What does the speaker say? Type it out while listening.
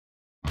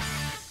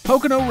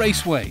Pocono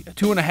Raceway, a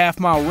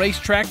 2.5-mile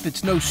racetrack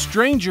that's no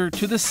stranger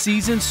to the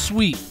season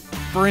sweep.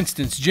 For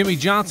instance, Jimmy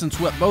Johnson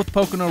swept both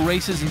Pocono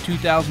races in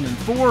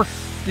 2004,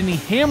 Denny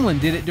Hamlin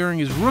did it during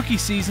his rookie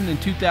season in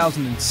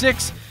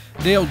 2006,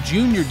 Dale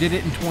Jr. did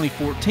it in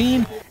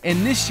 2014,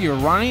 and this year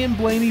Ryan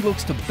Blaney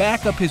looks to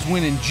back up his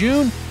win in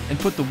June and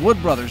put the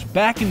Wood brothers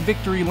back in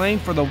victory lane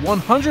for the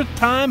 100th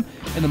time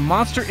in the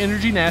Monster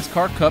Energy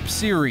NASCAR Cup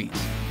Series.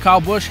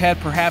 Kyle Busch had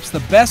perhaps the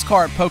best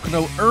car at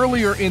Pocono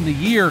earlier in the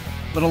year,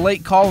 but a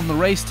late call in the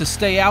race to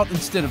stay out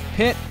instead of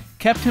pit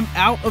kept him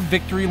out of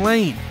victory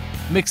lane.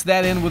 Mix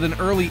that in with an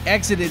early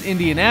exit at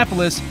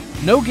Indianapolis,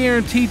 no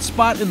guaranteed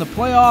spot in the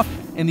playoff,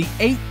 and the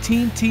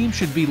 18 team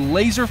should be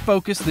laser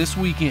focused this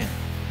weekend.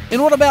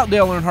 And what about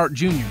Dale Earnhardt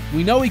Jr.?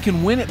 We know he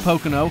can win at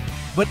Pocono,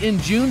 but in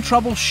June,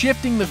 trouble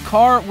shifting the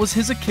car was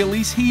his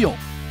Achilles heel.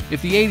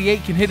 If the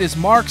 88 can hit his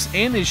marks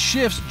and his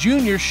shifts,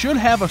 Jr. should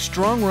have a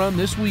strong run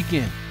this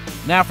weekend.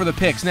 Now for the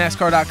picks.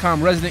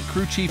 NASCAR.com resident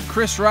crew chief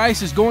Chris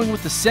Rice is going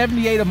with the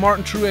 78 of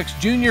Martin Truex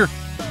Jr.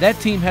 That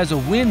team has a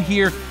win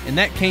here, and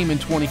that came in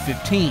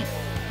 2015.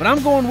 But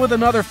I'm going with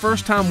another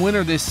first-time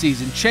winner this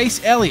season,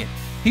 Chase Elliott.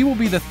 He will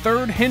be the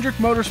third Hendrick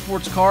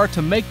Motorsports car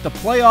to make the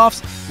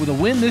playoffs with a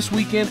win this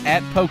weekend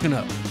at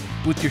Pocono.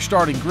 With your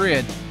starting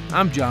grid,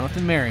 I'm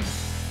Jonathan Merryman.